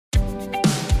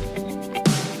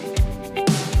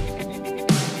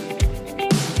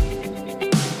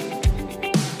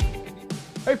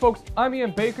folks, I'm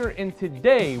Ian Baker, and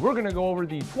today we're going to go over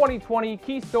the 2020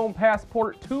 Keystone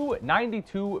Passport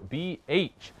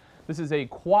 292BH. This is a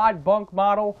quad bunk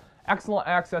model, excellent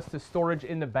access to storage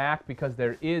in the back because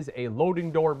there is a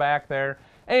loading door back there,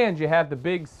 and you have the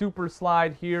big super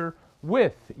slide here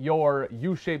with your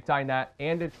U-shaped dinette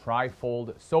and a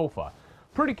tri-fold sofa.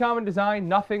 Pretty common design,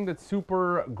 nothing that's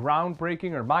super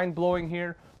groundbreaking or mind-blowing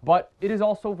here, but it is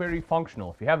also very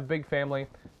functional. If you have a big family,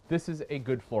 this is a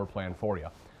good floor plan for you.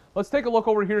 Let's take a look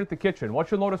over here at the kitchen.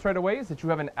 What you'll notice right away is that you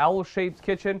have an L-shaped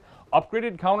kitchen,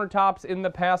 upgraded countertops in the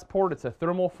Passport. It's a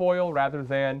thermal foil rather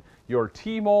than your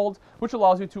T-mold, which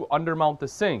allows you to undermount the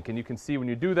sink. And you can see when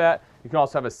you do that, you can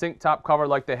also have a sink top cover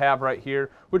like they have right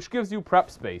here, which gives you prep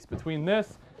space. Between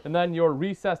this and then your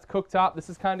recessed cooktop, this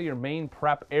is kind of your main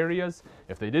prep areas.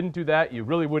 If they didn't do that, you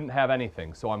really wouldn't have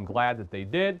anything. So I'm glad that they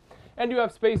did. And you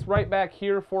have space right back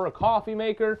here for a coffee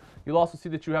maker. You'll also see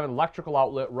that you have an electrical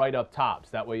outlet right up top,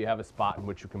 so that way you have a spot in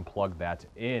which you can plug that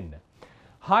in.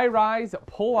 High-rise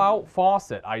pull-out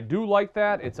faucet. I do like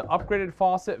that. It's an upgraded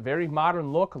faucet, very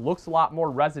modern look. Looks a lot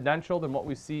more residential than what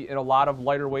we see in a lot of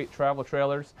lighter weight travel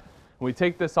trailers. When we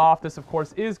take this off, this of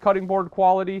course is cutting board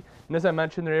quality, and as I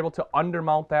mentioned, they're able to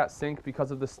undermount that sink because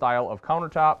of the style of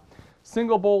countertop.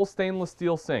 Single bowl stainless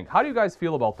steel sink. How do you guys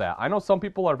feel about that? I know some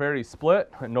people are very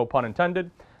split, no pun intended.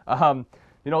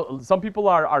 You know, some people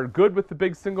are good with the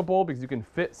big single bowl because you can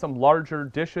fit some larger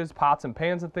dishes, pots and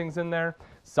pans and things in there.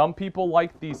 Some people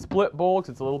like the split bowl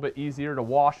because it's a little bit easier to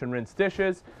wash and rinse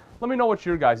dishes. Let me know what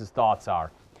your guys' thoughts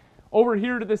are. Over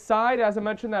here to the side, as I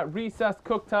mentioned, that recessed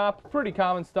cooktop, pretty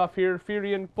common stuff here.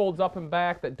 Furion folds up and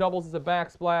back, that doubles as a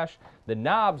backsplash. The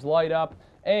knobs light up,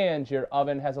 and your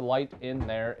oven has a light in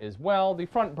there as well. The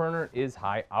front burner is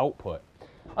high output.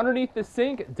 Underneath the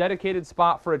sink, dedicated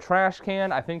spot for a trash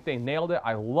can. I think they nailed it.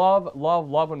 I love, love,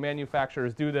 love when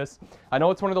manufacturers do this. I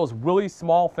know it's one of those really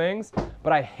small things,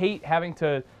 but I hate having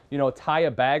to, you know, tie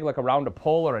a bag like around a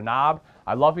pull or a knob.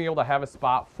 I love being able to have a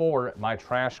spot for my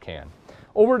trash can.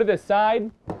 Over to this side,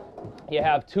 you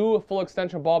have two full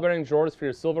extension ball bearing drawers for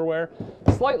your silverware.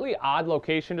 Slightly odd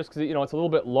location just because, you know, it's a little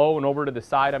bit low and over to the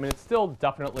side. I mean, it still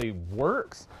definitely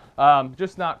works,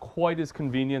 just not quite as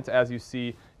convenient as you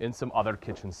see in some other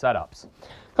kitchen setups.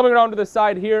 Coming around to the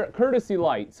side here, courtesy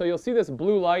light. So you'll see this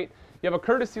blue light. You have a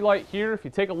courtesy light here. If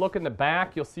you take a look in the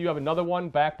back, you'll see you have another one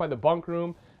back by the bunk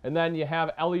room. And then you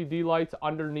have LED lights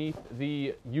underneath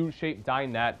the U-shaped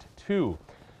dinette too.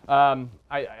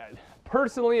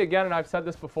 Personally, again, and I've said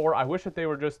this before, I wish that they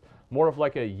were just more of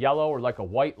like a yellow or like a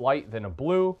white light than a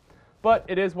blue, but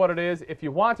it is what it is. If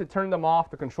you want to turn them off,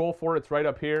 the control for it's right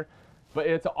up here, but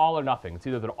it's all or nothing. It's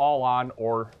either they're all on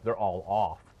or they're all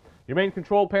off. Your main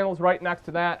control panel is right next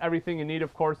to that. Everything you need,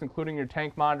 of course, including your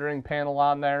tank monitoring panel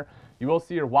on there. You will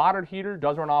see your water heater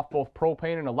does run off both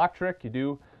propane and electric. You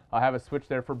do have a switch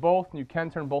there for both, and you can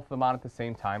turn both of them on at the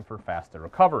same time for faster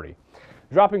recovery.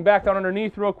 Dropping back down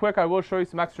underneath real quick, I will show you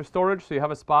some extra storage so you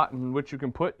have a spot in which you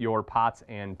can put your pots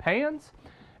and pans.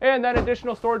 And then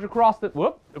additional storage across the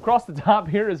top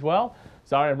here as well.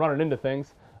 Sorry, I'm running into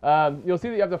things. You'll see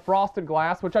that you have the frosted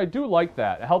glass, which I do like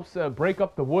that. It helps break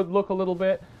up the wood look a little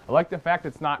bit. I like the fact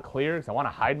it's not clear because I want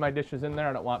to hide my dishes in there.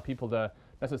 I don't want people to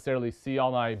necessarily see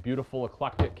all my beautiful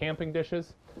eclectic camping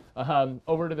dishes.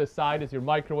 Over to the side is your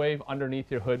microwave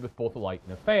underneath your hood with both a light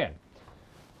and a fan.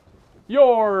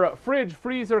 Your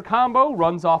fridge-freezer combo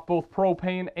runs off both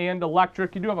propane and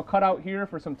electric. You do have a cutout here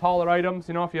for some taller items.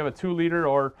 You know, if you have a 2-liter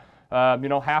or, you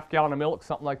know, half gallon of milk,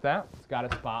 something like that, it's got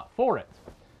a spot for it.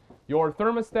 Your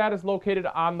thermostat is located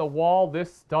on the wall.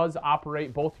 This does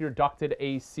operate both your ducted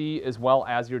AC as well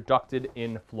as your ducted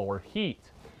in-floor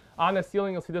heat. On the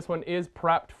ceiling, you'll see this one is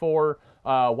prepped for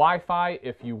Wi-Fi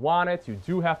if you want it. You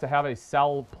do have to have a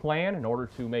cell plan in order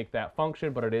to make that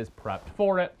function, but it is prepped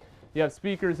for it. You have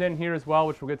speakers in here as well,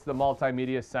 which we'll get to the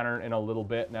multimedia center in a little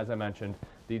bit, and as I mentioned,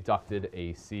 the ducted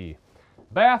AC.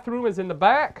 Bathroom is in the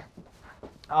back.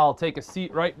 I'll take a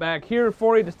seat right back here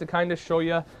for you just to kind of show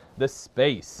you the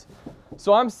space.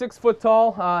 So I'm 6 foot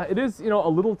tall. It is, you know, a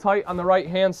little tight on the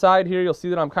right-hand side here. You'll see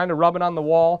that I'm kind of rubbing on the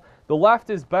wall. The left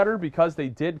is better because they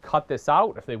did cut this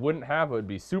out. If they wouldn't have, it would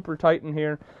be super tight in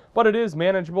here. But it is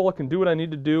manageable. It can do what I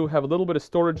need to do. Have a little bit of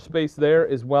storage space there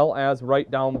as well as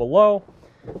right down below.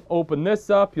 Open this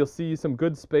up, you'll see some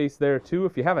good space there too.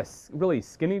 If you have a really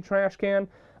skinny trash can,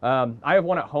 I have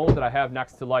one at home that I have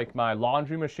next to like my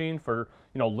laundry machine for,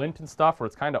 you know, lint and stuff, where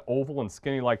it's kind of oval and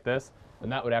skinny like this,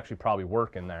 and that would actually probably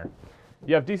work in there.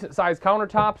 You have decent sized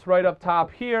countertops right up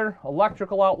top here,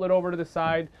 electrical outlet over to the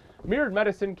side, mirrored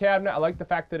medicine cabinet. I like the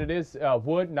fact that it is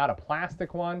wood, not a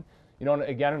plastic one. You know,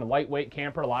 again, in a lightweight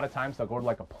camper, a lot of times they'll go to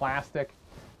like a plastic.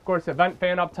 Of course, a vent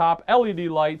fan up top, LED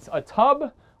lights, a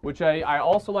tub, which I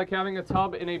also like having a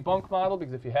tub in a bunk model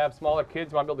because if you have smaller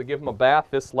kids, you want to be able to give them a bath.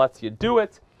 This lets you do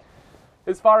it.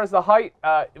 As far as the height,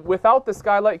 without the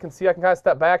skylight, you can see I can kind of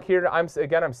step back here. I'm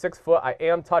 6 foot. I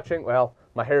am touching, well,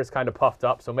 my hair is kind of puffed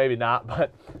up, so maybe not,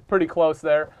 but pretty close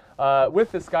there.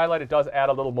 With the skylight, it does add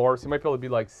a little more, so you might be able to be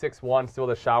like 6'1", still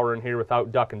with a shower in here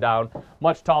without ducking down.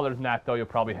 Much taller than that, though, you'll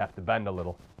probably have to bend a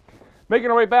little. Making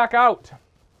our way back out,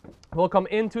 we'll come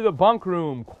into the bunk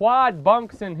room. Quad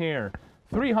bunks in here,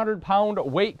 300-pound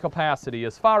weight capacity.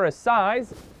 As far as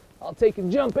size, I'll take a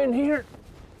jump in here.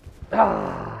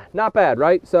 Not bad,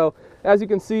 right? So as you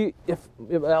can see,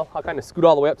 well, I'll kind of scoot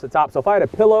all the way up to the top. So if I had a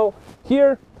pillow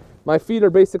here, my feet are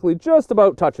basically just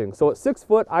about touching. So at 6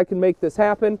 foot, I can make this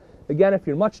happen. Again, if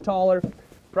you're much taller, you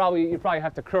probably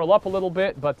have to curl up a little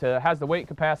bit, but has the weight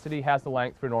capacity, has the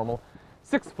length for normal.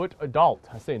 6 foot adult.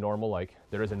 I say normal like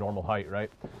there is a normal height,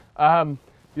 right?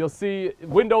 You'll see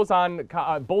windows on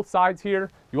both sides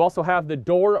here. You also have the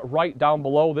door right down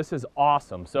below. This is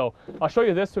awesome. So I'll show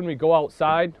you this when we go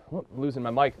outside. Oh, I'm losing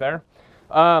my mic there.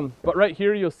 But right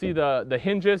here, you'll see the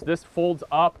hinges. This folds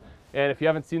up. And if you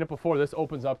haven't seen it before, this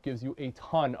opens up, gives you a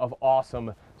ton of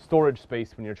awesome storage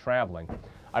space when you're traveling.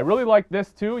 I really like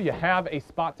this too. You have a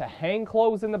spot to hang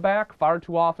clothes in the back. Far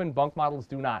too often, bunk models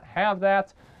do not have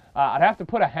that. I'd have to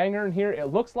put a hanger in here. It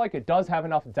looks like it does have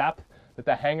enough depth that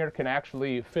the hanger can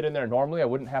actually fit in there normally. I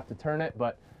wouldn't have to turn it,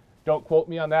 but don't quote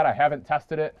me on that. I haven't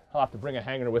tested it. I'll have to bring a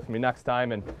hanger with me next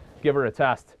time and give her a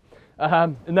test.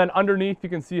 And then underneath, you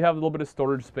can see you have a little bit of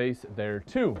storage space there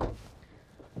too.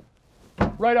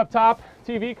 Right up top,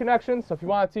 TV connection. So if you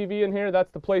want a TV in here,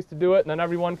 that's the place to do it. And then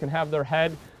everyone can have their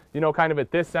head, kind of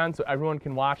at this end, so everyone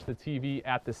can watch the TV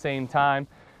at the same time.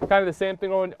 Kind of the same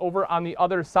thing over on the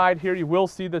other side here. You will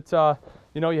see that,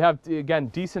 you have, again,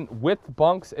 decent width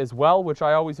bunks as well, which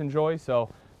I always enjoy. So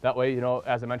that way,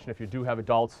 as I mentioned, if you do have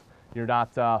adults, you're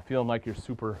not feeling like you're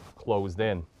super closed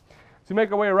in. So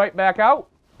make our way right back out.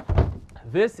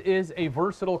 This is a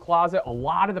versatile closet. A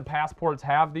lot of the Passports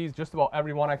have these, just about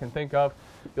every one I can think of.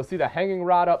 You'll see the hanging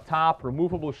rod up top,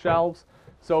 removable shelves.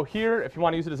 So here, if you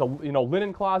want to use it as a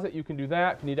linen closet, you can do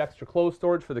that. If you need extra clothes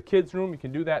storage for the kids' room, you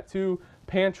can do that too.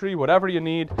 Pantry, whatever you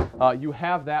need, you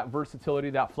have that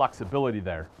versatility, that flexibility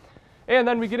there. And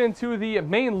then we get into the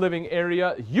main living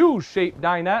area, U-shaped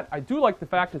dinette. I do like the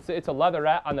fact it's a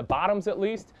leatherette on the bottoms at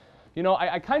least.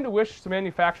 I kind of wish some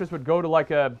manufacturers would go to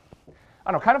like a,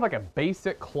 kind of like a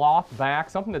basic cloth back,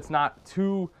 something that's not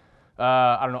too,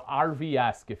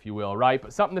 RV-esque, if you will, right?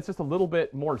 But something that's just a little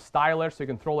bit more stylish, so you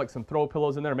can throw like some throw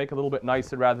pillows in there, make it a little bit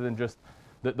nicer rather than just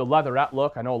the leatherette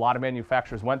look. I know a lot of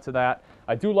manufacturers went to that.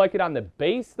 I do like it on the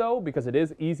base though, because it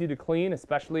is easy to clean,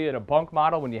 especially in a bunk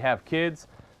model when you have kids.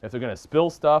 If they're gonna spill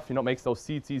stuff, it makes those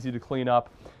seats easy to clean up.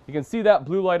 You can see that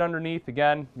blue light underneath.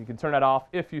 Again, you can turn that off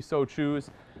if you so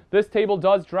choose. This table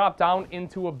does drop down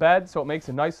into a bed, so it makes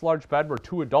a nice large bed where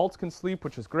 2 adults can sleep,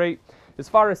 which is great. As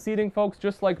far as seating, folks,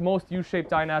 just like most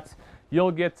U-shaped dinettes,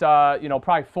 you'll get,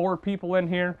 probably 4 people in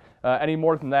here. Any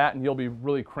more than that, and you'll be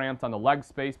really cramped on the leg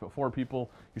space, but 4 people,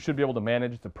 you should be able to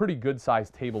manage. It's a pretty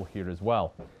good-sized table here as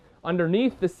well.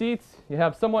 Underneath the seats, you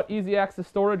have somewhat easy access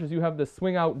storage as you have this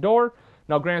swing-out door.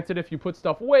 Now, granted, if you put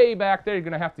stuff way back there, you're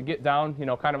going to have to get down,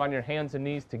 kind of on your hands and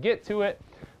knees to get to it.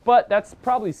 But that's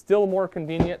probably still more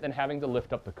convenient than having to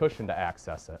lift up the cushion to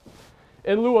access it.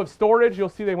 In lieu of storage, you'll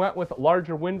see they went with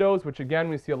larger windows, which again,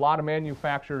 we see a lot of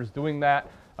manufacturers doing that,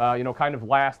 kind of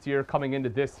last year, coming into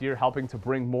this year, helping to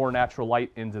bring more natural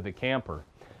light into the camper.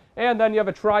 And then you have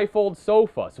a tri-fold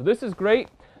sofa. So this is great.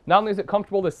 Not only is it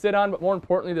comfortable to sit on, but more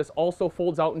importantly, this also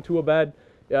folds out into a bed.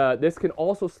 This can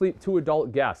also sleep 2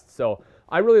 adult guests. So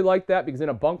I really like that because in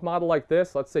a bunk model like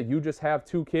this, let's say you just have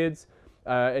 2 kids,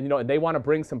 and they want to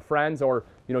bring some friends, or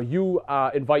you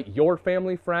invite your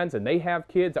family friends and they have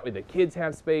kids. That way the kids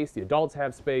have space, the adults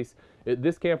have space.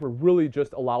 This camper really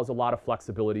just allows a lot of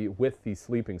flexibility with the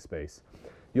sleeping space.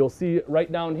 You'll see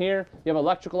right down here, you have an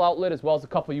electrical outlet as well as a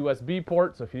couple USB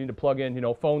ports. So if you need to plug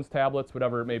in, phones, tablets,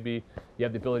 whatever it may be, you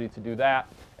have the ability to do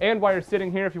that. And while you're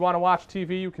sitting here, if you want to watch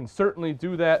TV, you can certainly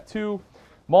do that too.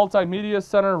 Multimedia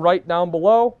center right down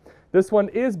below. This one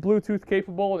is Bluetooth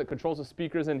capable. It controls the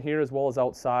speakers in here as well as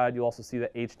outside. You'll also see the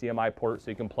HDMI port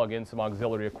so you can plug in some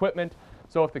auxiliary equipment.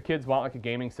 So if the kids want like a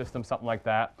gaming system, something like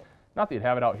that, not that you'd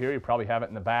have it out here, you probably have it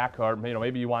in the back, or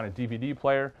maybe you want a DVD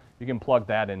player, you can plug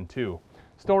that in too.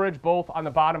 Storage both on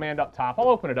the bottom and up top. I'll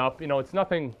open it up. It's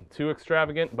nothing too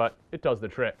extravagant, but it does the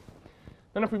trick.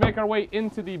 Then if we make our way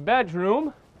into the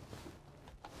bedroom,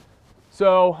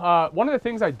 so one of the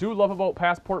things I do love about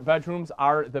Passport bedrooms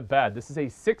are the bed. This is a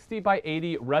 60 by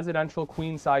 80 residential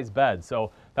queen size bed.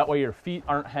 So That way your feet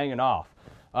aren't hanging off.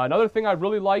 Another thing I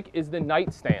really like is the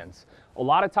nightstands. A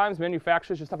lot of times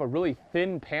manufacturers just have a really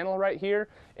thin panel right here,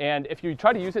 and if you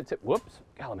try to use it to, whoops,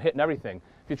 God, I'm hitting everything.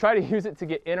 If you try to use it to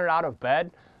get in or out of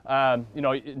bed, you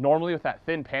know, normally with that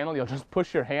thin panel, you'll just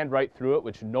push your hand right through it,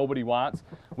 which nobody wants.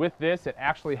 With this, it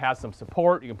actually has some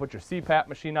support. You can put your CPAP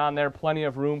machine on there, plenty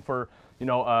of room for, you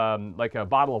know, like a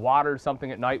bottle of water or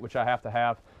something at night, which I have to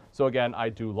have. So again, I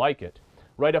do like it.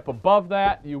 Right up above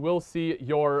that, you will see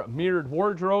your mirrored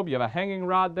wardrobe. You have a hanging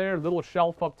rod there, little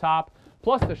shelf up top,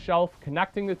 plus the shelf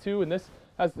connecting the two, and this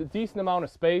has a decent amount of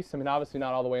space. I mean, obviously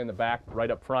not all the way in the back, but right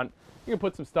up front. You can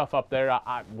put some stuff up there.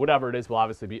 Whatever it is will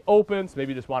obviously be open, so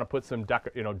maybe you just want to put some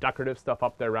decorative stuff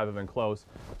up there rather than close.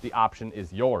 The option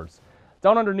is yours.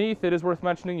 Down underneath, it is worth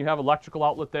mentioning, you have electrical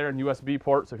outlet there and USB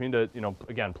port, so if you need to, you know,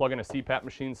 again, plug in a CPAP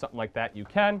machine, something like that, you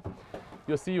can.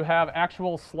 You'll see you have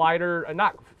actual slider,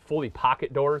 not fully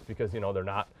pocket doors because, you know, they're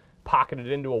not pocketed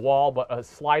into a wall, but a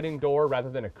sliding door rather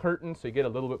than a curtain, so you get a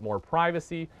little bit more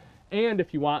privacy. And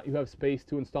if you want, you have space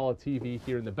to install a TV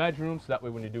here in the bedroom, so that way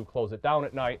when you do close it down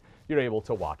at night, you're able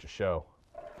to watch a show.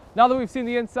 Now that we've seen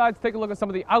the inside, let's take a look at some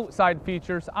of the outside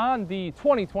features on the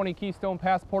 2020 Keystone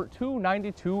Passport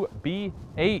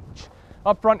 292BH.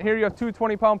 Up front here, you have two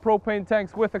 20-pound propane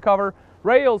tanks with a cover,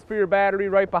 rails for your battery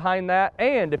right behind that,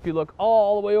 and if you look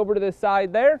all the way over to this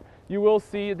side there, you will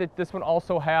see that this one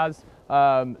also has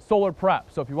solar prep.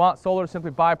 So if you want solar,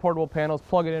 simply buy portable panels,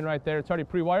 plug it in right there. It's already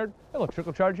pre-wired. It'll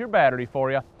trickle charge your battery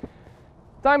for you.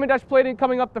 Diamond dash plating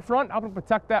coming up the front, helping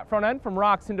protect that front end from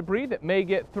rocks and debris that may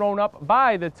get thrown up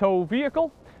by the tow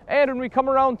vehicle. And when we come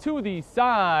around to the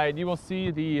side, you will see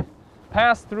the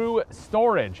pass-through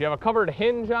storage. You have a covered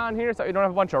hinge on here so you don't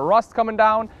have a bunch of rust coming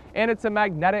down, and it's a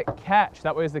magnetic catch.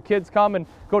 That way as the kids come and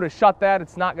go to shut that,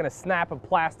 it's not going to snap a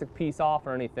plastic piece off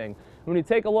or anything. When you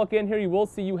take a look in here, you will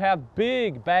see you have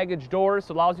big baggage doors,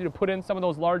 so it allows you to put in some of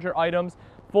those larger items.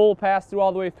 Full pass-through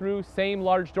all the way through, same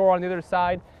large door on the other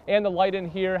side, and the light in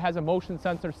here has a motion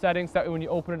sensor setting, so that way when you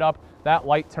open it up, that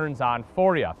light turns on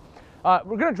for you.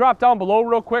 We're going to drop down below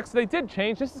real quick. So they did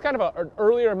change. This is kind of an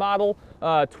earlier model,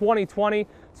 2020.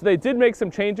 So they did make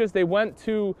some changes. They went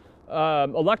to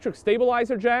electric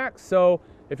stabilizer jacks. So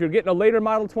if you're getting a later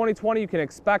model 2020, you can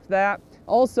expect that.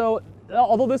 Also,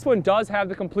 although this one does have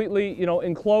the completely, you know,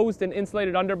 enclosed and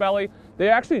insulated underbelly, they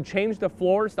actually changed the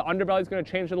floors. The underbelly is going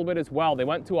to change a little bit as well. They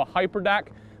went to a hyperdeck,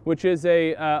 which is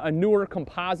a newer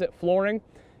composite flooring.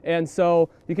 And so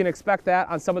you can expect that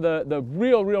on some of the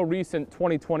real recent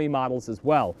 2020 models as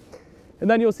well. And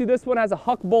then you'll see this one has a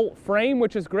huck bolt frame,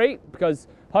 which is great because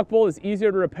huck bolt is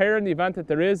easier to repair in the event that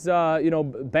there is, you know,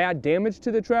 bad damage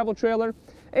to the travel trailer.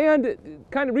 And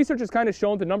research has kind of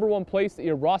shown the #1 place that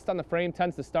your rust on the frame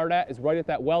tends to start at is right at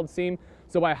that weld seam.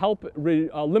 So by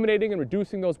eliminating and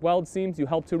reducing those weld seams, you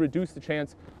help to reduce the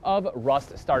chance of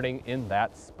rust starting in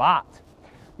that spot.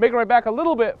 Making right back a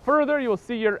little bit further, you will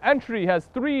see your entry has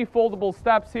 3 foldable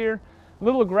steps here,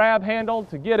 little grab handle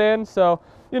to get in. So,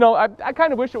 you know, I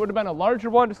kind of wish it would have been a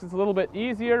larger one just because it's a little bit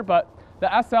easier, but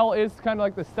the SL is kind of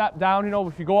like the step down. You know,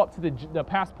 if you go up to the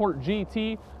Passport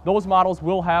GT, those models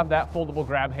will have that foldable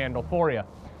grab handle for you.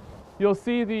 You'll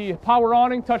see the power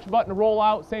awning, touch the button to roll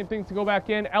out, same thing to go back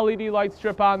in, LED light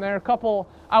strip on there, a couple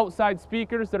outside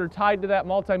speakers that are tied to that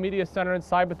multimedia center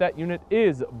inside, but that unit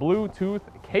is Bluetooth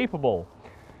capable.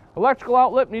 Electrical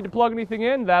outlet, need to plug anything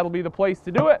in, that'll be the place to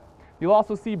do it. You'll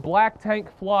also see black tank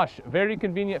flush, very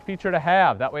convenient feature to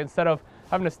have. That way instead of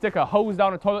having to stick a hose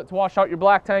down a toilet to wash out your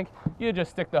black tank, you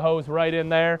just stick the hose right in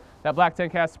there. That black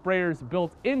tank has sprayers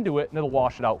built into it and it'll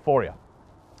wash it out for you.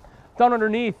 Down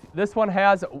underneath, this one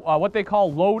has what they call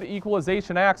load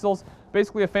equalization axles,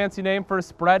 basically a fancy name for a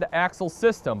spread axle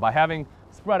system. By having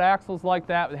spread axles like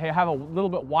that, they have a little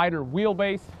bit wider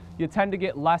wheelbase, you tend to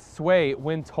get less sway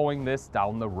when towing this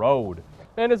down the road.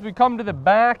 And as we come to the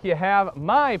back, you have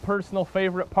my personal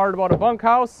favorite part about a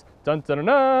bunkhouse, dun dun dun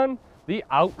dun, the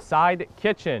outside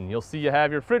kitchen. You'll see you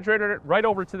have your refrigerator right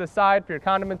over to the side for your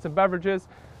condiments and beverages,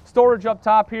 storage up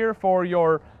top here for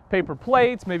your paper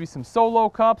plates, maybe some solo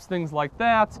cups, things like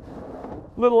that.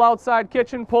 Little outside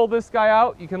kitchen, pull this guy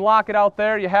out, you can lock it out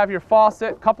there. You have your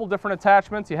faucet, couple different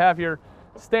attachments. You have your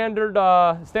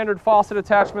standard faucet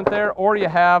attachment there, or you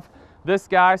have this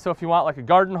guy. So if you want like a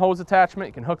garden hose attachment,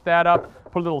 you can hook that up,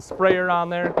 put a little sprayer on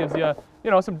there. It gives you, you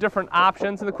know, some different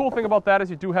options. And the cool thing about that is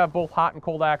you do have both hot and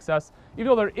cold access. Even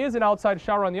though there is an outside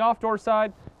shower on the off-door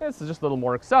side, this is just a little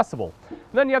more accessible. And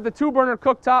then you have the 2-burner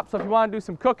cooktop, so if you want to do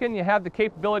some cooking, you have the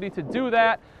capability to do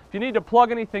that. If you need to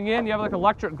plug anything in, you have like an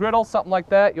electric griddle, something like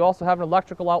that. You also have an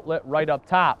electrical outlet right up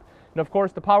top. And of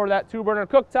course, to power that 2-burner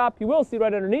cooktop, you will see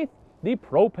right underneath the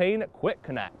propane quick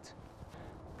connect.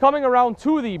 Coming around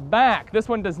to the back, this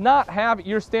one does not have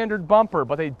your standard bumper,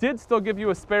 but they did still give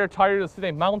you a spare tire. You'll see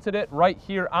they mounted it right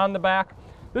here on the back.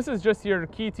 This is just your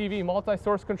Key TV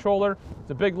multi-source controller.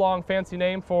 It's a big, long, fancy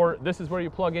name for this is where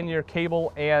you plug in your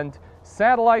cable and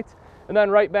satellite. And then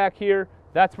right back here,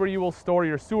 that's where you will store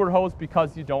your sewer hose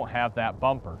because you don't have that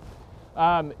bumper.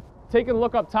 Taking a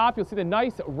look up top, you'll see the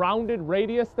nice rounded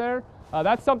radius there.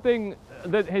 That's something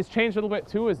that has changed a little bit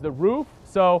too, is the roof.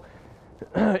 So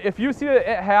if you see that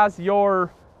it has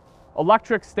your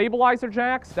electric stabilizer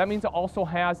jacks, that means it also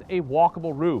has a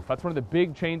walkable roof. That's one of the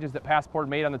big changes that Passport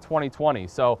made on the 2020.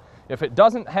 So if it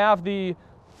doesn't have the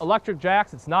electric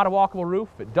jacks, it's not a walkable roof.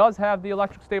 If it does have the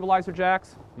electric stabilizer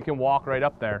jacks, you can walk right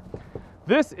up there.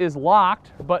 This is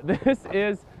locked, but this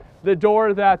is the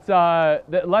door that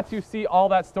lets you see all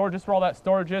that storage, just where all that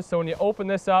storage is. So when you open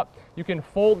this up, you can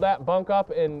fold that bunk up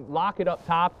and lock it up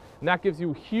top, and that gives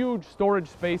you huge storage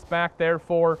space back there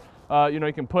for, you know,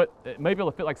 you can put, maybe able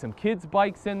to fit like some kids'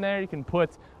 bikes in there. You can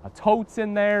put totes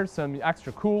in there, some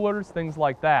extra coolers, things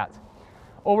like that.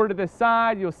 Over to this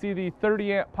side, you'll see the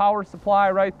 30-amp power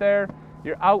supply right there.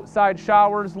 Your outside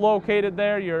showers located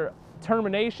there. Your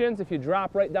terminations, if you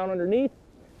drop right down underneath,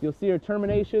 you'll see your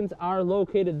terminations are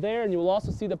located there, and you will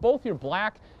also see that both your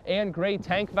black and gray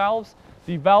tank valves,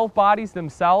 the valve bodies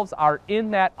themselves are in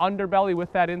that underbelly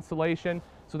with that insulation,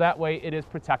 so that way it is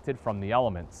protected from the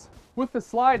elements. With the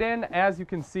slide in, as you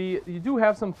can see, you do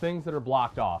have some things that are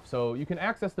blocked off. So you can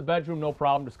access the bedroom, no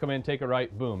problem, just come in, take a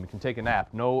right, boom, you can take a nap,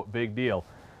 no big deal.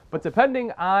 But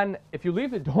depending on if you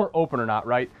leave the door open or not,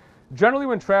 right? Generally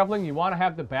when traveling, you want to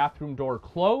have the bathroom door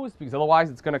closed because otherwise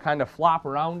it's going to kind of flop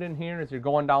around in here as you're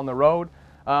going down the road.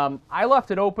 I left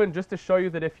it open just to show you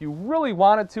that if you really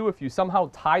wanted to, if you somehow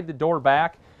tied the door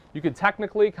back, you could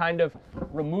technically kind of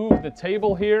remove the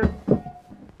table here. I'm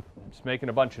just making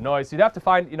a bunch of noise. You'd have to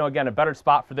find, you know, again, a better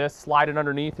spot for this, slide it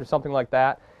underneath or something like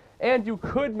that. And you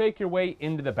could make your way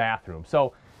into the bathroom.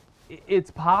 So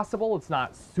it's possible, it's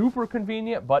not super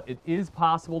convenient, but it is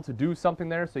possible to do something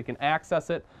there so you can access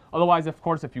it. Otherwise, of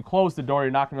course, if you close the door,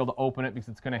 you're not going to be able to open it because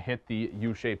it's going to hit the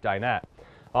U-shaped dinette.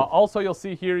 Also, you'll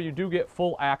see here you do get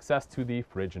full access to the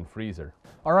fridge and freezer.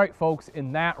 All right, folks,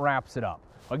 and that wraps it up.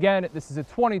 Again, this is a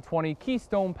 2020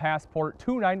 Keystone Passport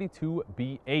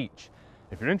 292BH.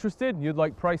 If you're interested and you'd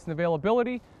like price and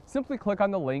availability, simply click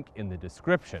on the link in the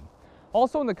description.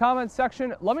 Also in the comments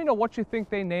section, let me know what you think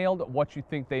they nailed, what you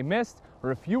think they missed,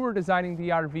 or if you were designing the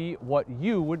RV, what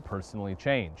you would personally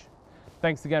change.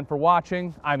 Thanks again for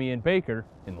watching. I'm Ian Baker,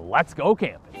 and let's go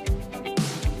camping.